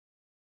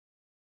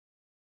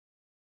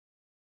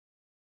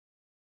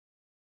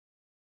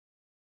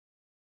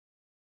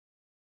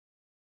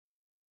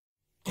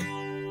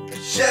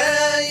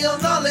Share your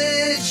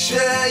knowledge,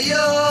 share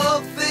your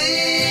things.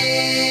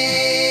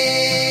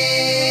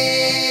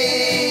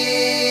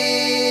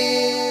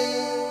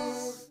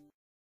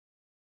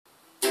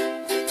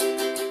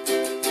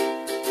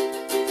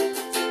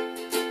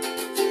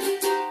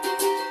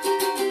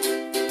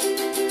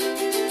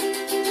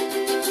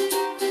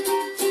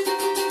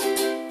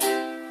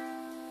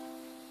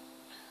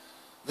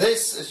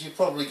 This, as you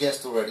probably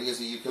guessed already, is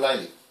a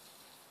ukulele.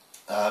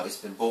 It's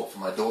been bought for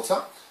my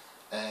daughter,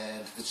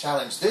 and the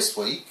challenge this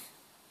week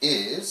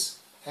is,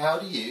 how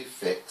do you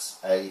fix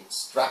a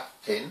strap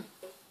pin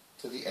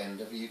to the end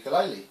of a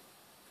ukulele?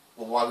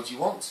 Well, why would you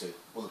want to?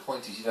 Well, the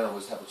point is you don't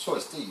always have a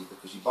choice, do you?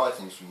 Because you buy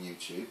things from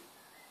YouTube,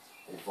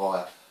 or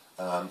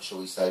via, shall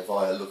we say,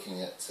 via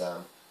looking at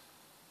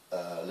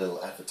little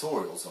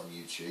advertorials on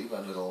YouTube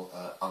and little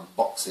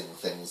unboxing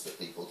things that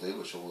people do,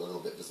 which are all a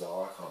little bit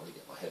bizarre. I can't really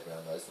get my head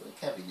around those, but it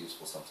can be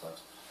useful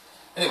sometimes.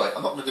 Anyway,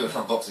 I'm not going to do an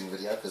unboxing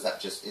video because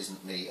that just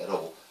isn't me at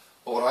all.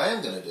 But what I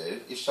am going to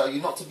do is show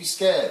you not to be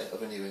scared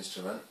of a new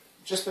instrument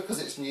just because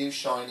it's new,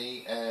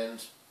 shiny,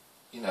 and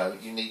you know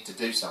you need to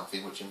do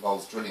something which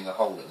involves drilling a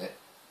hole in it.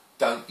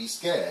 Don't be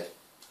scared.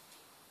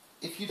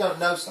 If you don't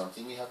know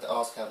something, you have to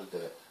ask how to do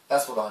it.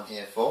 That's what I'm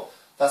here for.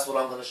 That's what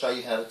I'm going to show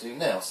you how to do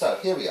now. So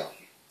here we are.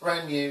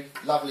 Brand new,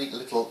 lovely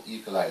little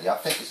ukulele. I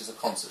think this is a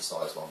concert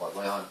size one, by the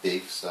way. I'm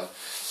big, so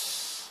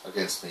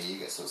against me you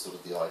get sort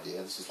of the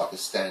idea. This is like a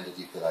standard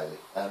ukulele,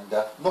 and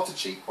not a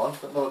cheap one,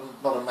 but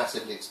not a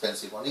massively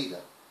expensive one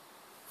either.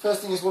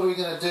 First thing is, what are we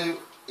going to do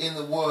in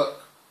the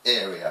work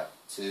area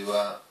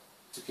to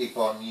keep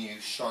our new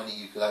shiny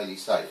ukulele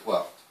safe?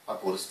 Well, I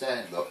bought a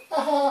stand. Look,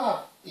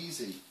 aha,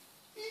 easy,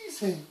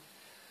 easy.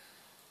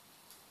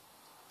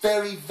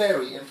 Very,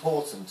 very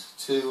important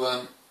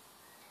to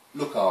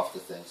look after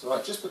things. All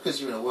right, just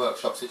because you're in a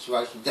workshop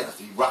situation, you don't have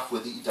to be rough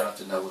with it. You don't have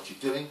to know what you're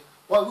doing.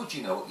 Why would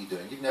you know what you're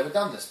doing? You've never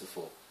done this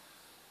before.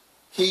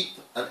 Keep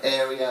an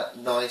area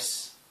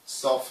nice,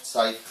 soft,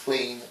 safe,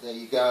 clean. There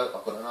you go.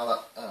 I've got another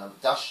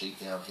dust sheet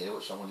down here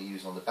which I want to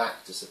use on the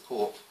back to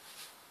support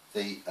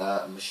the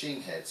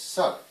machine heads.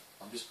 So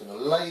I'm just going to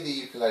lay the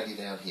ukulele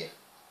down here.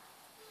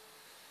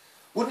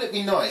 Wouldn't it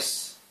be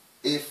nice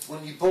if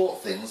when you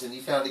bought things and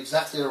you found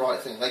exactly the right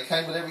thing, they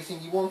came with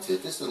everything you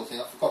wanted? This little thing,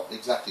 I forgot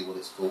exactly what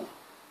it's called,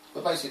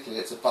 but basically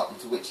it's a button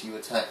to which you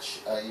attach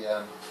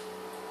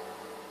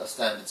a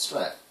standard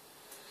strap,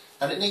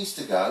 and it needs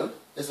to go,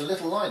 there's a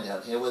little line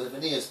down here where the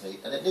veneers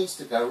meet, and it needs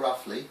to go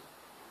roughly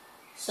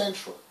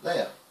central,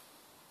 there,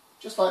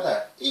 just like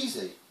that,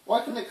 easy.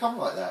 Why couldn't it come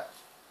like that?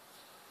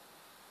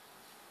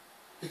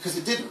 Because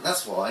it didn't,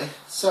 that's why.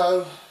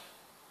 So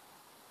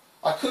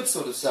I could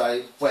sort of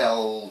say,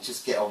 well,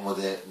 just get on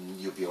with it and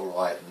you'll be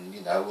alright, and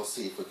you know, we'll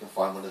see if we can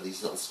find one of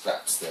these little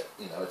straps that,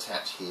 you know,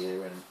 attach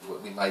here, and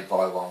we may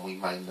buy one, we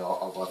may not.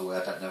 Oh, by the way,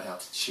 I don't know how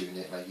to tune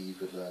it, maybe you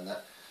could learn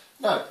that.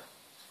 No.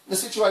 In a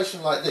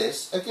situation like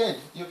this, again,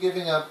 you're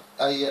giving an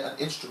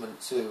instrument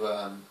to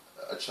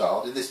a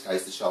child. In this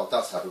case, the child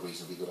does have a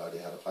reasonably good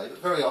idea how to play, but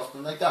very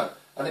often they don't.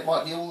 And it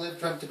might be all they've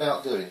dreamt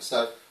about doing.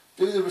 So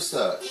do the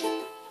research.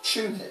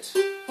 Tune it.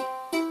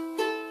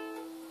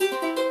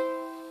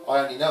 I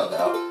only know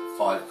about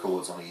 5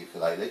 chords on a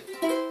ukulele,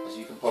 as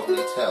you can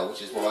probably tell,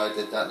 which is why I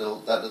did that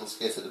little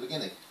skit at the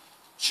beginning.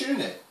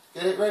 Tune it.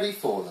 Get it ready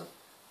for them.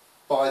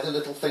 Buy the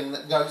little thing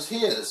that goes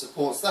here that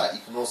supports that. You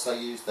can also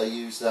use, they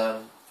use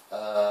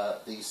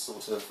these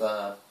sort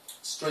of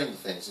string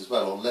things as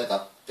well, or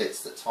leather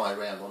bits that tie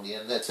around on the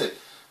end there too.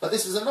 But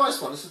this is a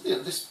nice one. This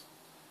is it's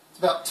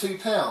about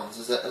 £2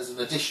 as an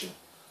addition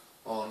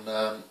on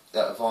via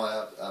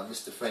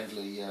Mr.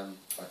 Friendly,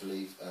 I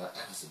believe,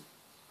 Amazon.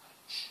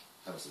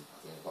 Amazon, I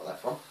think I got that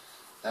from.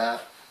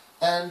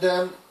 And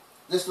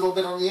this little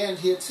bit on the end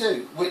here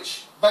too,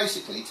 which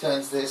basically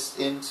turns this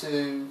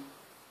into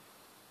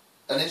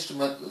an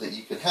instrument that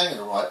you can hang in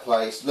the right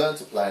place, learn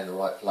to play in the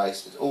right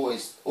place. It's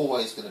always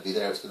going to be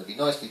there. It's going to be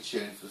nicely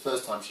tuned for the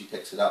first time she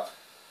picks it up.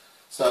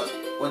 So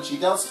when she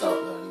does start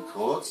learning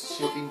chords,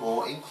 she'll be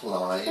more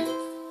inclined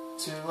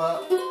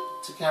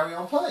to carry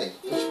on playing,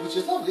 which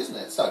is lovely, isn't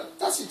it? So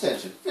that's the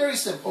intention. Very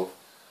simple.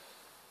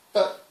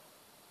 But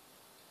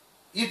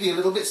you'd be a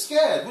little bit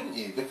scared, wouldn't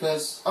you?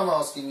 Because I'm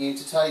asking you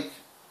to take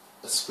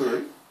a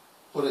screw,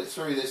 put it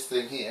through this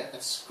thing here,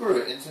 and screw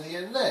it into the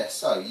end there.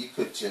 So you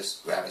could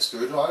just grab a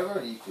screwdriver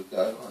and you could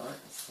go, alright,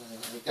 there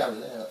we go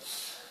there.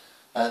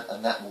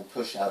 And that will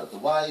push out of the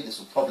way. This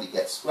will probably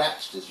get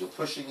scratched as you're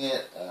pushing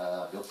it.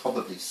 You'll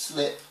probably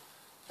slip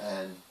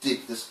and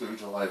dig the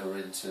screwdriver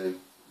into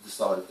the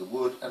side of the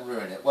wood and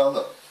ruin it. Well,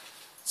 look,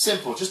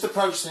 simple. Just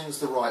approach things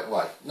the right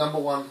way. Number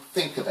one,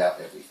 think about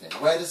everything.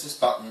 Where does this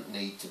button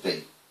need to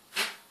be?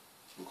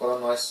 We've got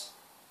a nice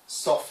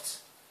soft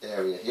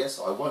area here,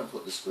 so I won't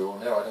put the screw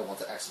on there. I don't want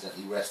to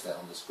accidentally rest that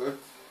on the screw.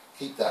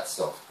 Keep that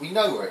soft. We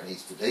know where it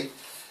needs to be.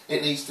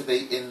 It needs to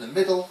be in the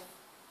middle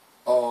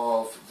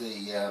of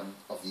the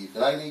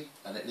ukulele,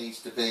 and it needs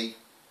to be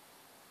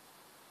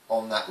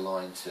on that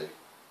line too.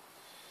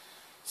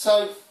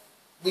 So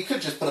we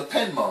could just put a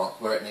pen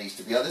mark where it needs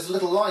to be. There's a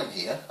little line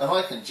here, and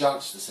I can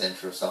judge the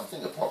centre of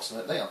something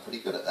approximately. I'm pretty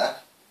good at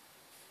that.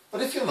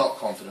 But if you're not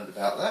confident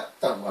about that,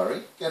 don't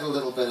worry. Get a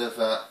little bit of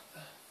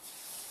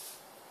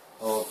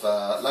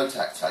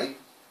low-tack tape.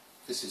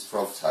 This is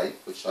frog tape,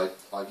 which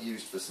I've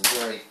used for some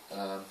very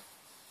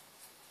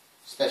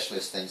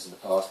specialist things in the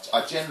past.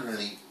 I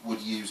generally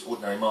would use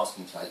ordinary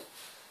masking tape,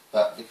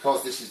 but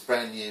because this is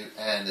brand new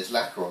and there's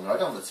lacquer on there, I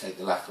don't want to take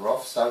the lacquer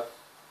off, so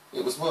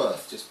it was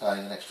worth just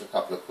paying an extra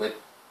couple of quid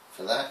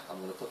for that. I'm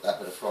going to put that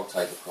bit of frog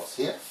tape across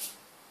here.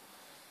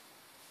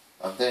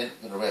 I'm then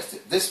going to rest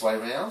it this way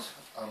round.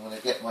 I'm going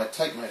to get my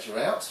tape measure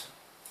out.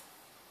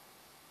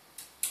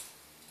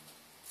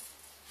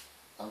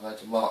 I'm going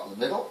to mark the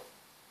middle.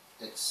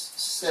 It's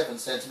 7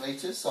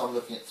 centimetres, so I'm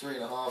looking at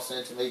 3.5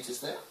 centimetres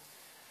there.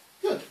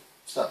 Good.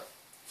 So,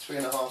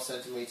 3.5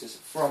 centimetres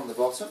from the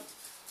bottom.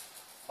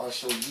 I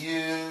shall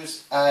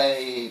use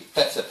a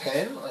better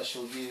pen. I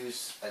shall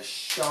use a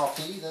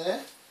Sharpie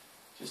there,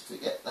 just to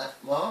get that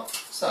mark.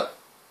 So,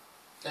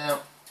 down,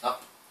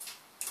 up,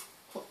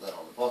 put that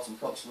on the bottom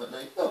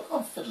approximately. Look,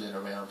 I'm fiddling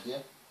around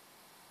here.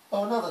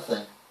 Oh, another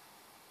thing.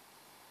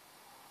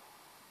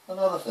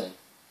 Another thing.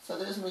 So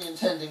there's me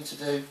intending to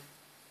do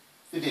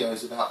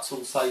videos about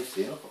tool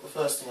safety. And the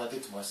first thing I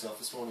did to myself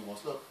this morning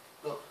was, look,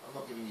 I'm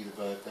not giving you the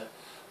bird there.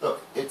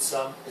 Look, it's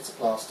a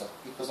plaster,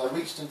 because I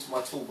reached into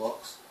my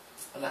toolbox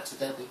and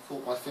accidentally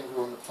caught my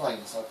finger on the plane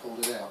as I pulled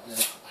it out. Now,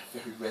 I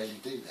very rarely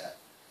do that,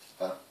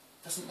 but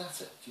it doesn't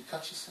matter. If you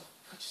cut yourself,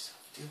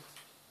 deal with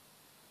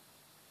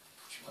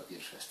it. You might be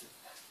interested.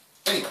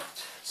 Anyway,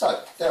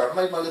 so there, I've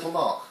made my little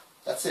mark.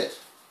 That's it,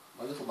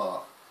 my little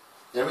mark.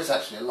 There is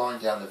actually a line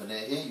down the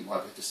veneer here. You might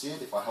be able to see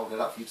it if I hold it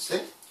up for you to see.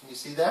 Can you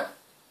see that?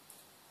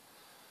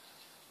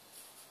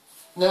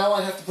 Now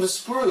I have to put a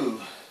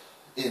screw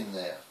in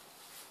there.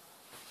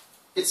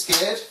 It's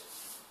scared.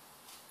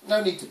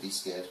 No need to be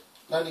scared.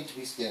 No need to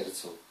be scared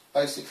at all.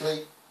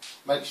 Basically,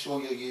 make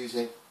sure you're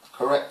using a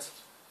correct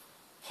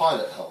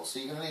pilot hole. So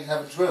you're going to need to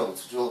have a drill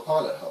to drill a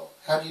pilot hole.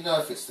 How do you know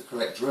if it's the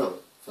correct drill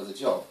for the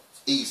job?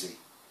 It's easy.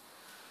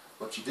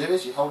 What you do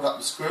is you hold up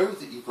the screw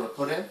that you've got to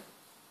put in.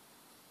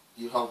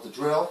 You hold the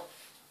drill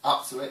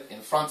up to it, in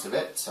front of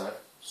it. So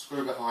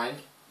screw behind,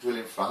 drill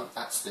in front.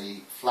 That's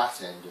the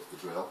flat end of the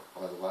drill,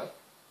 by the way.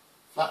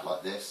 Flat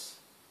like this.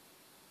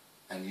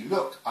 And you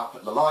look up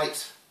at the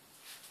light,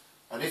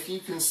 and if you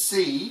can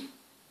see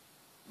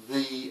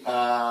the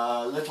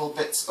little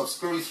bits of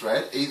screw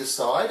thread either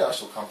side, I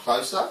shall come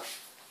closer.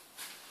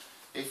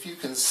 If you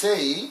can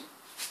see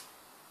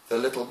the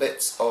little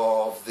bits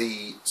of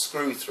the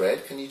screw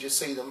thread, can you just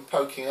see them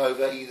poking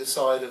over either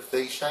side of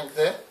the shank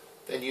there?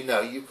 Then you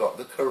know you've got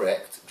the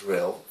correct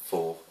drill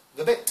for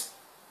the bit.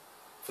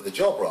 For the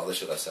job rather,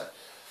 should I say.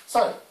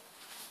 So,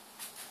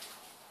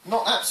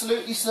 not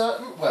absolutely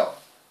certain, well,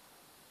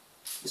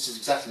 this is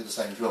exactly the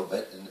same drill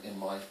bit in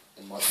my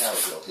power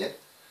drill here.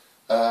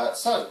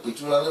 So we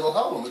drill a little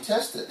hole and we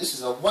test it. This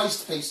is a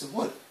waste piece of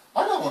wood.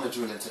 I don't want to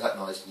drill into that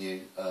nice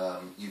new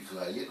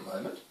ukulele at the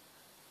moment,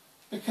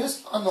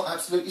 because I'm not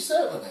absolutely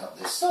certain about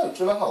this. So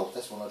drill a hole.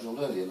 That's one I drilled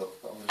earlier.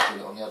 Look, but I'm going to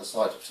drill it on the other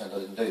side to pretend I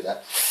didn't do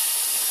that.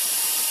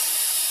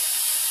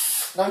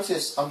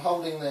 Notice I'm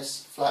holding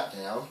this flat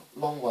down,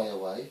 long way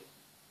away,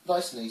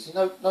 nice and easy.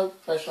 No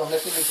pressure. I'm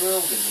letting the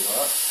drill do the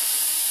work.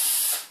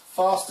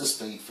 Faster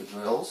speed for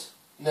drills.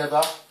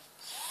 Never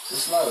the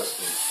slower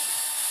speed.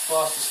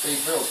 Faster speed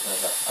drills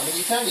never. I mean,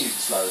 you can use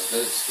the slower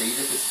speed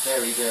if it's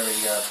very, very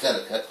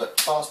delicate, but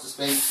faster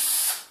speed,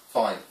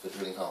 fine for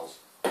drilling holes.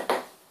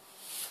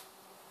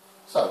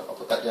 So, I'll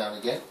put that down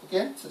again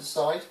to the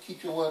side.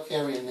 Keep your work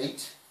area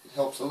neat. It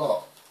helps a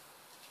lot.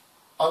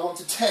 I want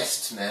to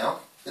test now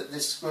that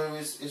this screw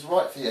is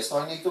right for here, so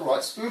I need the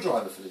right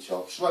screwdriver for the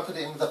job. Should I put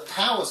it in with a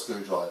power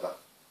screwdriver?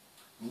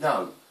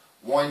 No.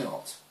 Why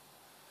not?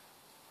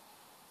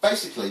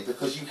 Basically,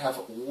 because you have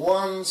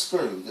one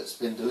screw that's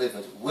been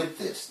delivered with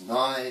this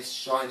nice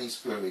shiny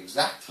screw,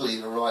 exactly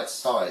the right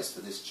size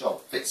for this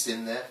job. Fits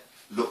in there,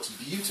 looks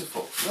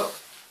beautiful.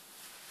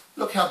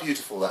 Look how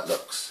beautiful that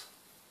looks.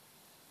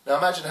 Now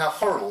imagine how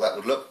horrible that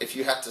would look if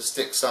you had to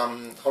stick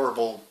some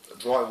horrible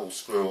drywall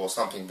screw or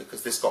something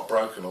because this got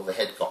broken or the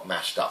head got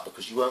mashed up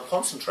because you weren't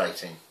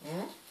concentrating.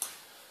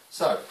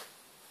 So,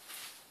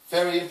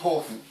 very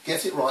important,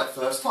 get it right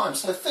first time.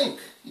 So think,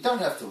 you don't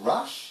have to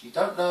rush, you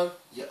don't know,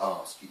 you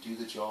ask. You do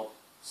the job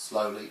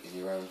slowly in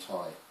your own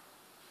time.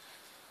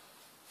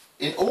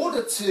 In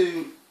order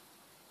to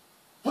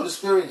put a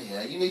screw in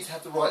here, you need to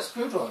have the right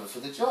screwdriver for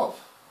the job.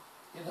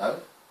 You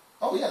know,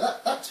 oh yeah,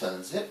 that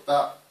turns it,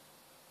 but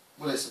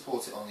will it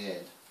support it on the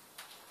end?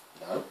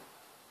 No.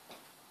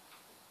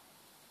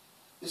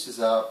 This is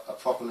a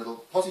proper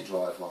little potty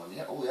drive line,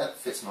 yeah? Oh yeah, it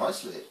fits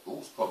nicely. Oh,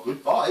 it's got a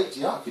good bite,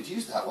 yeah, I could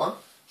use that one.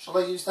 Shall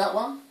I use that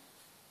one?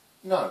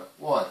 No.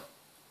 Why?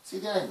 See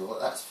the angle that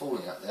that's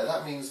falling at there?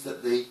 That means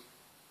that the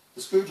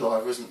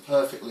screwdriver isn't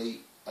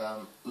perfectly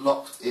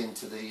locked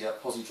into the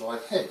posi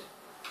drive head.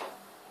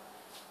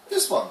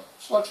 This one.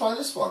 Shall I try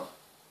this one?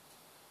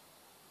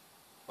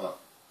 Well,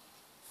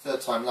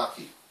 third time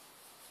lucky.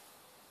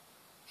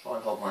 Try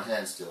and hold my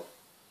hand still.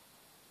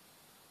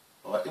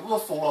 Alright, it will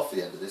fall off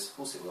the end of this, of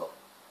course it will.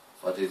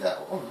 If I do that,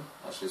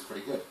 actually it's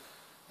pretty good.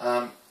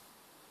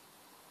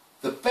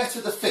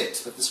 better the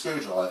fit of the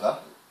screwdriver,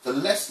 the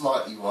less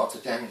likely you are to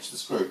damage the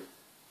screw.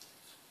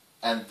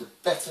 And the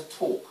better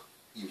torque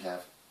you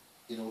have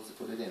in order to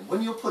put it in.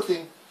 When you're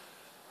putting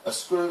a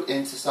screw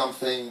into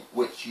something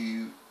which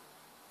you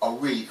are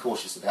really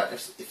cautious about,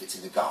 if it's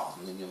in a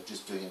garden and you're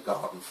just doing a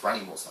garden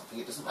frame or something,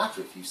 it doesn't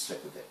matter if you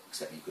slip a bit,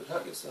 except you could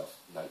hurt yourself.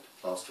 Note,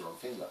 plaster on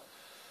finger.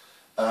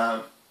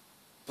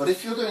 But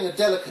if you're doing a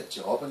delicate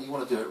job and you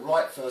want to do it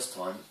right first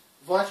time,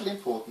 vitally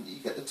important that you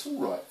get the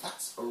tool right.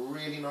 That's a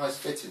really nice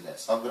fit in there.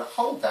 So I'm going to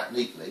hold that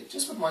neatly,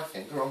 just with my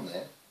finger on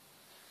there,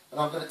 and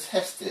I'm going to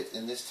test it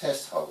in this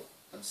test hole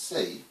and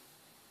see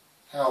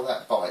how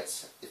that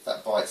bites, if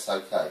that bites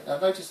okay. Now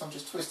notice I'm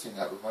just twisting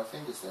that with my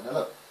fingers there. Now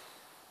look,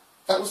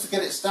 that was to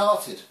get it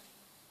started.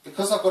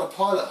 Because I've got a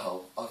pilot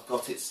hole, I've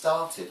got it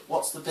started.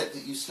 What's the bit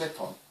that you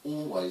slip on?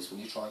 Always when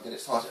you try and get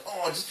it started.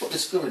 Oh, I just put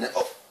this screw in it.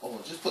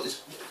 Oh, just put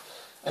this...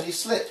 And you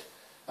slip.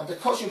 And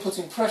because you're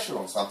putting pressure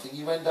on something,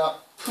 you end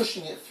up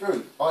pushing it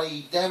through,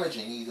 i.e.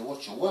 damaging either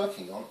what you're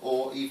working on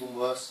or, even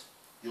worse,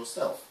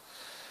 yourself.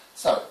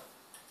 So,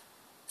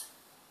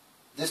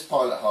 this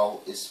pilot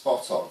hole is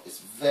spot on. It's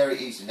very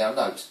easy. Now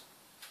note,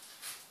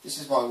 this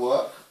is my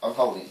work. I'm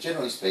holding it.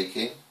 Generally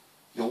speaking,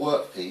 your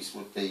workpiece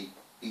would be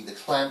either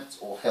clamped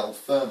or held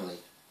firmly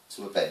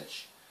to a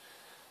bench.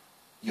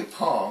 Your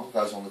palm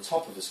goes on the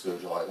top of a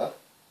screwdriver,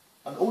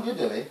 and all you're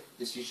doing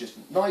is you just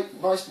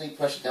nice neat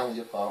pressure down with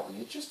your palm, and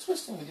you're just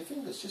twisting with your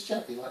fingers, just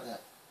gently like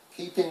that.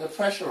 Keeping the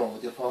pressure on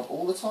with your palm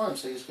all the time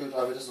so your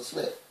screwdriver doesn't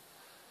slip.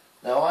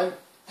 Now I'm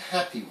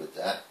happy with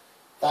that.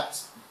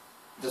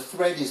 The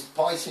thread is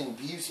biting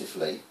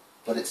beautifully,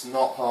 but it's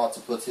not hard to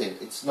put in.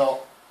 It's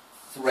not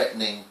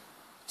threatening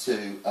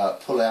to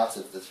pull out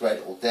of the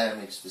thread or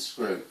damage the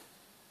screw.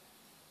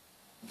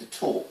 The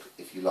torque,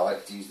 if you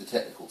like, to use the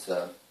technical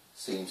term,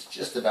 seems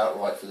just about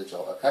right for the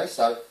job. Okay,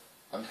 so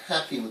I'm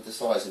happy with the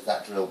size of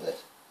that drill bit.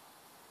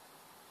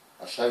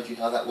 I showed you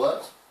how that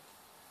worked.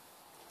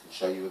 I can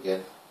show you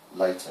again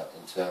later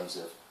in terms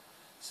of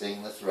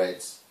seeing the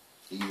threads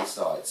either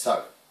side.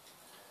 So,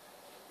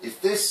 if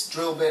this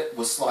drill bit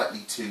was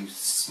slightly too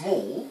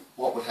small,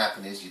 what would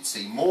happen is you'd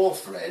see more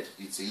thread,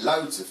 you'd see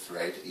loads of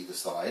thread either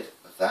side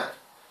of that,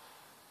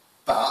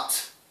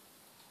 but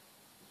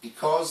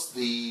because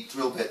the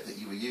drill bit that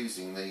you were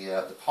using,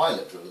 the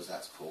pilot drill as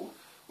that's called,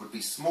 would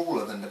be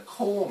smaller than the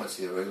core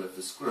material of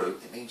the screw,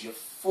 it means you're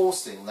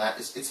forcing that.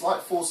 It's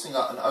like forcing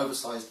an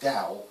oversized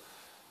dowel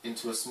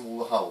into a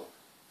smaller hole.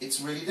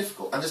 It's really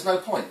difficult, and there's no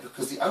point,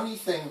 because the only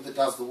thing that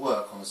does the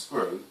work on a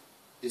screw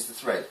is the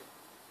thread.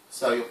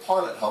 So your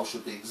pilot hole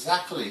should be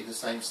exactly the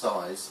same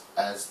size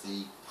as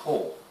the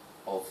core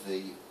of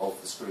the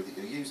screw that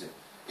you're using.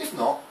 If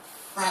not,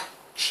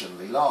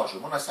 fractionally larger.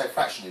 And when I say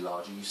fractionally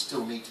larger, you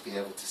still need to be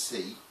able to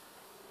see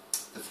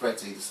the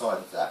threads either side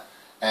of that.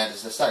 And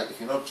as I say, if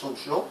you're not at all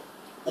sure,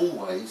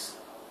 always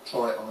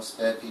try it on a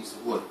spare piece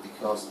of wood,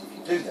 because if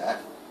you do that,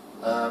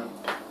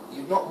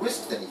 you've not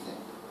risked anything.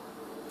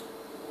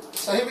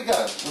 So here we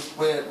go.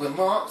 We're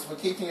marked. We're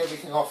keeping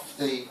everything off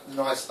the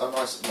nice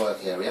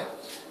work area.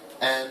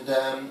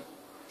 And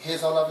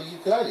here's our lovely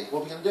ukulele. What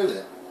are we going to do with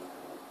it?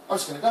 I'm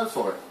just going to go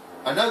for it.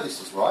 I know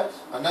this is right.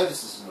 I know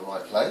this is in the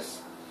right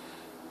place.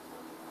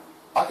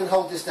 I can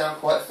hold this down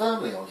quite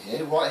firmly on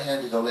here,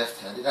 right-handed or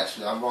left-handed.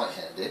 Actually, I'm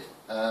right-handed.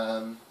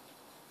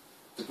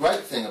 The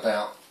great thing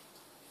about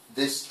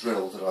this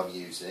drill that I'm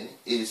using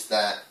is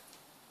that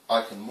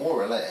I can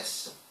more or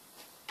less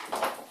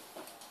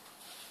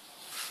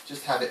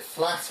just have it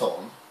flat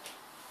on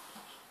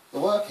the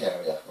work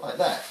area, like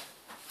that.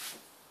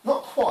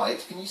 Not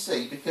quite, can you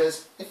see?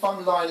 Because if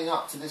I'm lining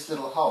up to this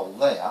little hole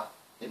there,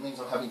 it means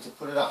I'm having to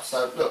put it up.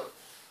 So look,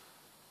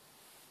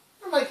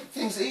 I'm making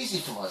things easy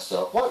for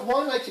myself.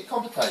 Why make it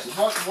complicated?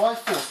 Why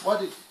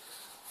force?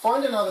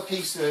 Find another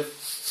piece of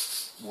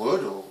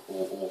wood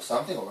or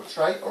something, or a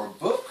tray, or a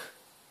book,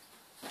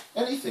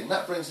 anything.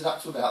 That brings it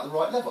up to about the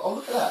right level. Oh,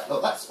 look at that.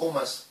 Look, that's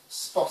almost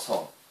spot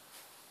on.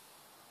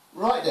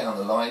 Right down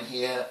the line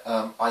here,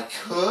 I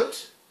could,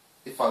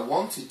 if I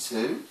wanted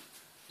to,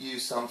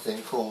 use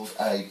something called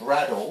a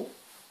bradawl.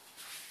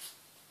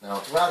 Now, a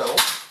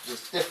bradawl,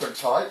 there's different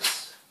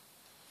types.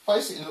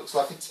 Basically looks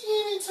like a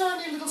teeny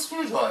tiny little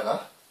screwdriver,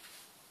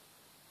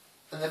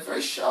 and they're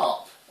very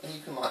sharp, and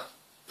you can like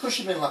push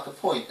them in like a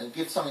point and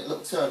give something a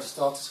little turn to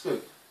start a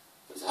screw.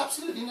 There's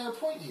absolutely no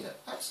point here,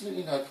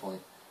 absolutely no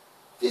point.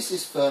 This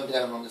is firm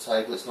down on the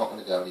table, it's not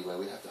going to go anywhere,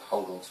 we have to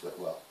hold on to it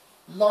well.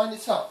 Line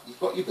it up, you've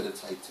got your bit of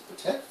tape to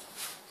protect.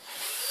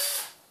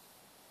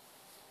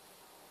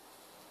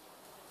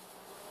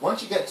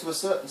 Once you get to a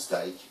certain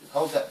stage, you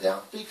hold that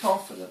down, be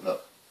confident,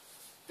 look.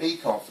 Be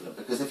confident,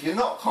 because if you're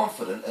not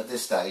confident at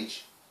this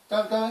stage,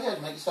 don't go ahead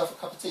and make yourself a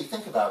cup of tea.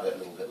 Think about it a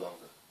little bit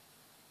longer.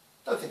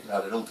 Don't think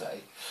about it all day,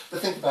 but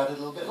think about it a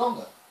little bit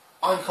longer.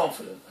 I'm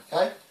confident,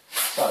 okay?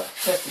 So,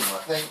 testing my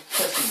thing,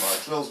 testing my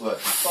drill's working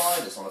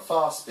fine, it's on a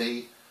fast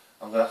speed.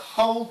 I'm going to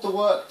hold the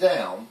work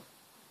down,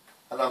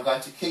 and I'm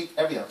going to keep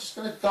everything. I'm just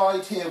going to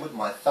guide here with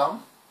my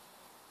thumb,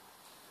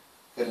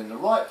 get in the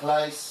right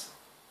place.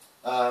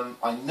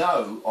 I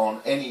know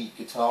on any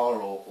guitar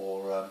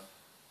or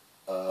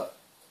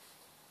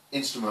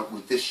instrument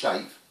with this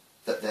shape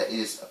that there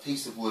is a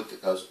piece of wood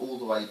that goes all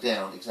the way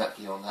down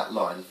exactly on that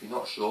line. If you're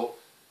not sure,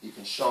 you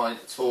can shine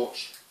a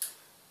torch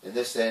in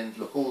this end,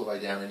 look all the way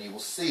down, and you will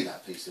see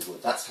that piece of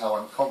wood. That's how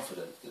I'm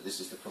confident that this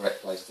is the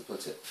correct place to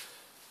put it.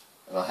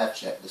 And I have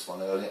checked this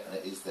one earlier, and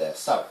it is there.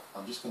 So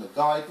I'm just going to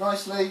guide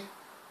nicely.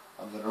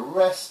 I'm going to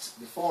rest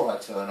before I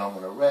turn. I'm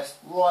going to rest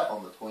right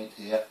on the point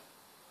here,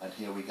 and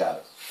here we go.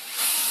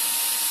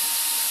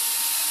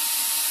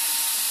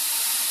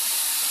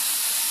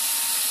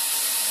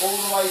 All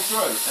the way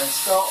through, and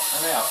stop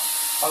and out.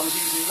 I was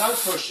using no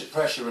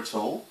pressure at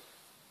all.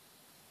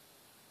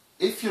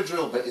 If your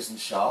drill bit isn't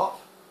sharp,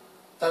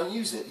 don't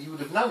use it. You would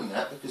have known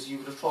that because you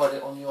would have tried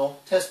it on your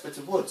test bit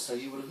of wood, so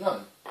you would have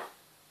known.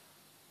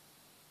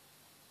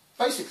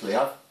 Basically,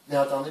 I've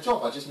now done the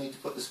job. I just need to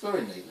put the screw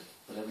in neatly.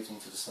 Put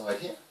everything to the side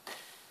here.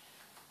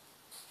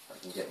 I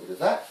can get rid of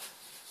that.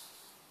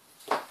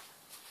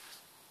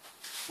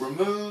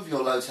 Remove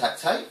your low-tack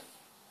tape.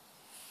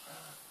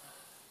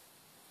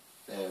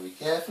 Very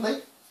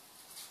carefully.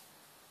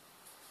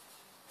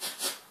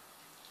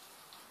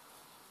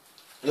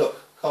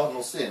 Look,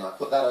 cardinal sin, I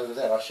put that over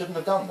there. I shouldn't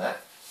have done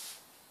that.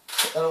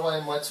 Put that away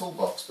in my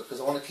toolbox because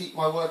I want to keep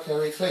my work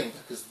area clean,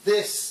 because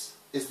this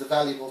is the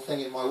valuable thing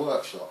in my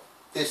workshop.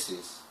 This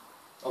is.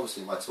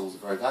 Obviously my tools are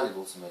very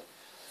valuable to me.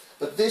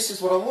 But this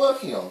is what I'm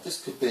working on.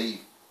 This could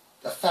be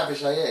a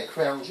Fabergé Air,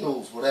 Crown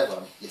Jewels, whatever. I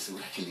mean, yes, I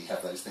regularly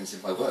have those things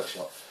in my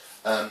workshop.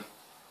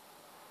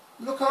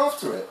 Look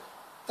after it.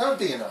 Don't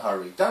be in a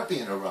hurry. Don't be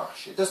in a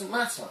rush. It doesn't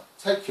matter.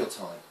 Take your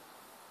time.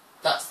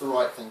 That's the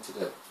right thing to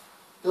do.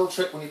 Little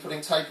trick when you're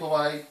putting tape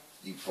away,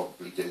 you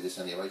probably do this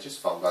anyway, just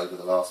fold over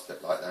the last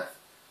bit like that,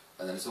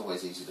 and then it's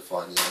always easy to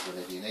find the end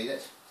whenever you need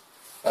it.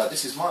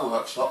 This is my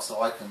workshop,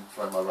 so I can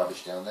throw my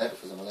rubbish down there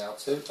because I'm allowed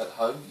to. At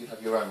home, you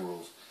have your own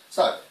rules.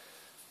 So,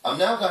 I'm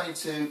now going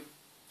to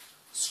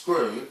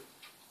screw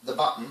the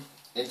button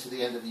into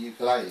the end of the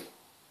ukulele.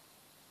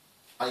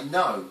 I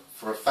know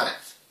for a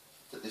fact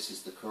that this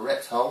is the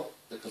correct hole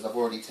because I've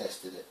already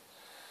tested it.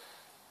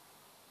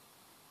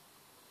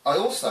 I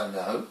also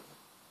know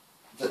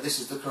that this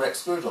is the correct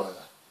screwdriver.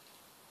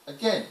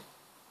 Again,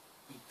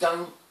 you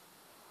don't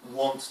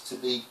want to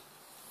be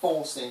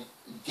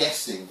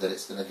guessing that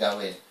it's going to go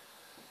in.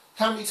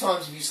 How many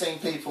times have you seen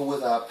people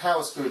with a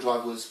power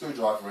screwdriver with a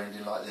screwdriver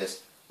ending like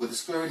this, with a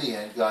screw in the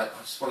end going,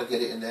 I just want to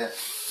get it in there,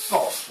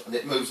 pop, and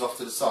it moves off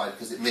to the side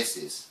because it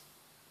misses,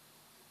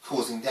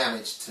 causing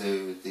damage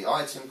to the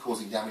item,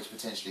 causing damage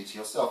potentially to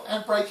yourself,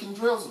 and breaking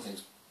drills and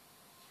things.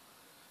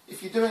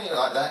 If you're doing it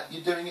like that,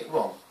 you're doing it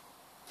wrong.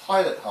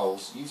 Pilot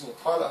holes, using a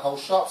pilot hole,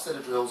 sharp set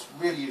of drills,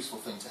 really useful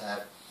thing to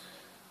have,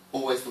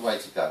 always the way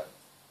to go.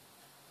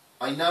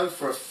 I know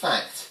for a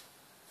fact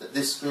that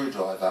this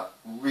screwdriver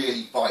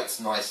really bites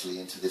nicely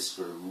into this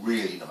screw,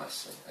 really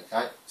nicely,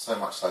 okay? So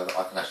much so that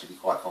I can actually be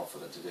quite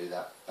confident to do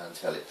that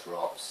until it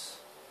drops.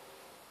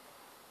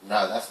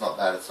 No, that's not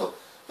bad at all.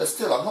 But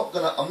still, I'm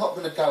not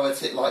gonna go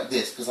at it like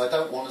this because I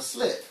don't want to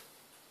slip.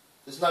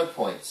 There's no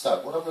point.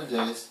 So what I'm going to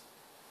do is,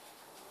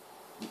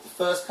 with the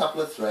first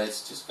couple of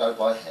threads, just go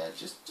by hand.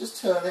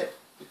 Just turn it,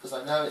 because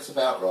I know it's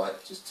about right.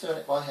 Just turn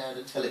it by hand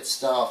until it's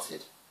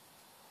started.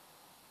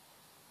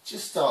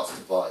 Just starts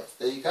to bite.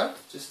 There you go.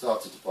 Just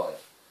started to bite.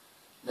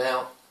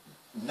 Now,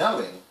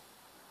 knowing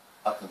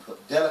I can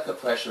put delicate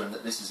pressure and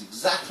that this is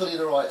exactly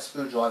the right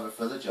screwdriver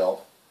for the job,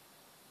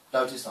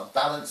 notice I'm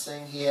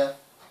balancing here,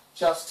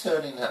 just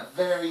turning that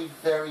very,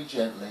 very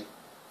gently.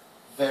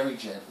 Very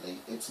gently.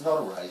 It's not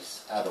a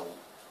race at all.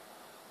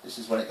 This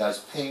is when it goes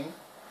ping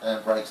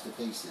and breaks to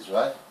pieces,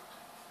 right?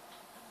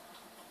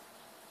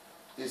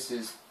 This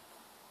is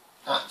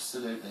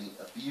absolutely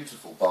a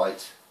beautiful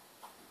bite.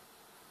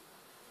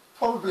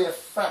 Probably a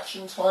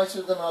fraction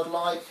tighter than I'd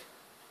like.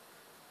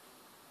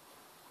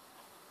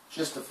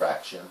 Just a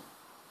fraction.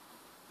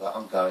 But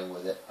I'm going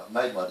with it. I've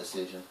made my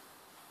decision.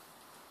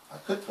 I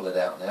could pull it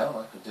out now and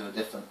I could do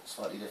a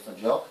slightly different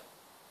job.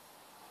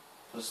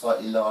 Put a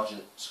slightly larger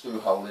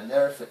screw hole in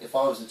there. If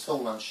I was at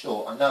all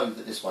unsure, I know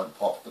that this won't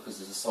pop because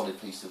there's a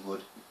solid piece of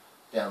wood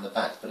down the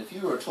back. But if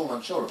you were at all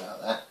unsure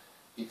about that,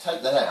 you'd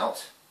take that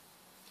out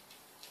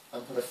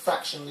and put a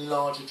fractionally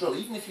larger drill.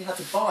 Even if you had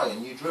to buy a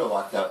new drill,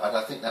 I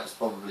think that was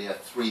probably a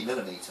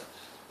 3mm.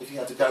 If you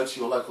had to go to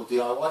your local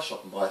DIY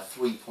shop and buy a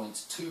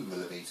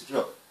 3.2mm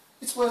drill,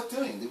 it's worth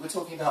doing. We're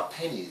talking about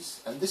pennies,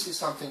 and this is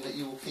something that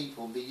you will keep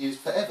and be used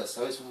forever,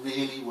 so it's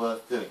really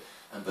worth doing.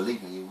 And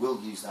believe me, you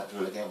will use that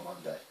drill again one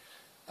day.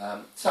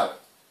 So,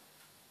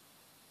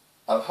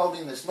 I'm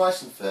holding this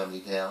nice and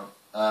firmly down.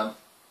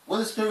 With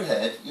a screw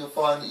head, you'll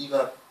find that you've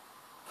got a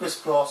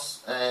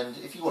crisscross, and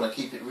if you want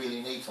to keep it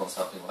really neat on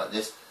something like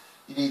this,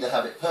 you'd either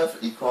have it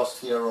perfectly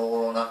crossed here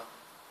or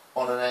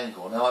on an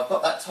angle. Now I've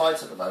got that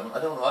tight at the moment, I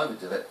don't want to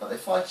overdo it, but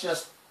if I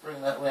just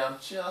bring that round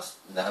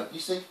no, you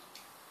see,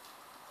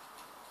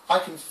 I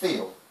can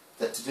feel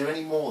that to do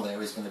any more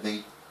there is going to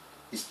be,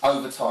 it's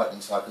over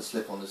tightening so I can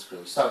slip on the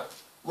screw. So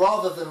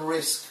rather than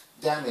risk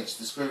damage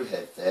the screw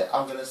head there,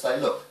 I'm going to say,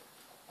 look,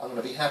 I'm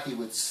going to be happy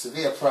with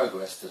severe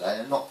progress today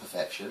and not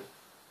perfection.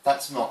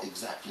 That's not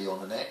exactly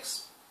on an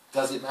X.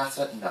 Does it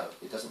matter? No,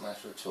 it doesn't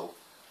matter at all.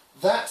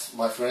 That,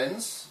 my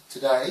friends,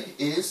 today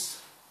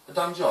is a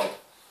done job.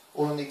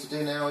 All I need to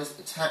do now is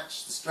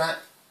attach the strap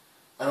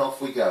and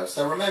off we go.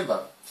 So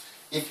remember,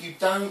 if you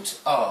don't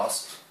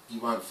ask, you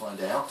won't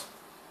find out.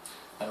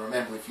 And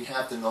remember, if you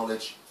have the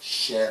knowledge,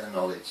 share the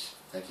knowledge.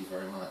 Thank you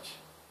very much.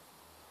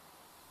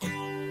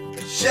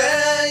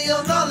 Share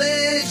your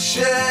knowledge,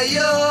 share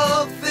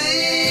your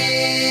things.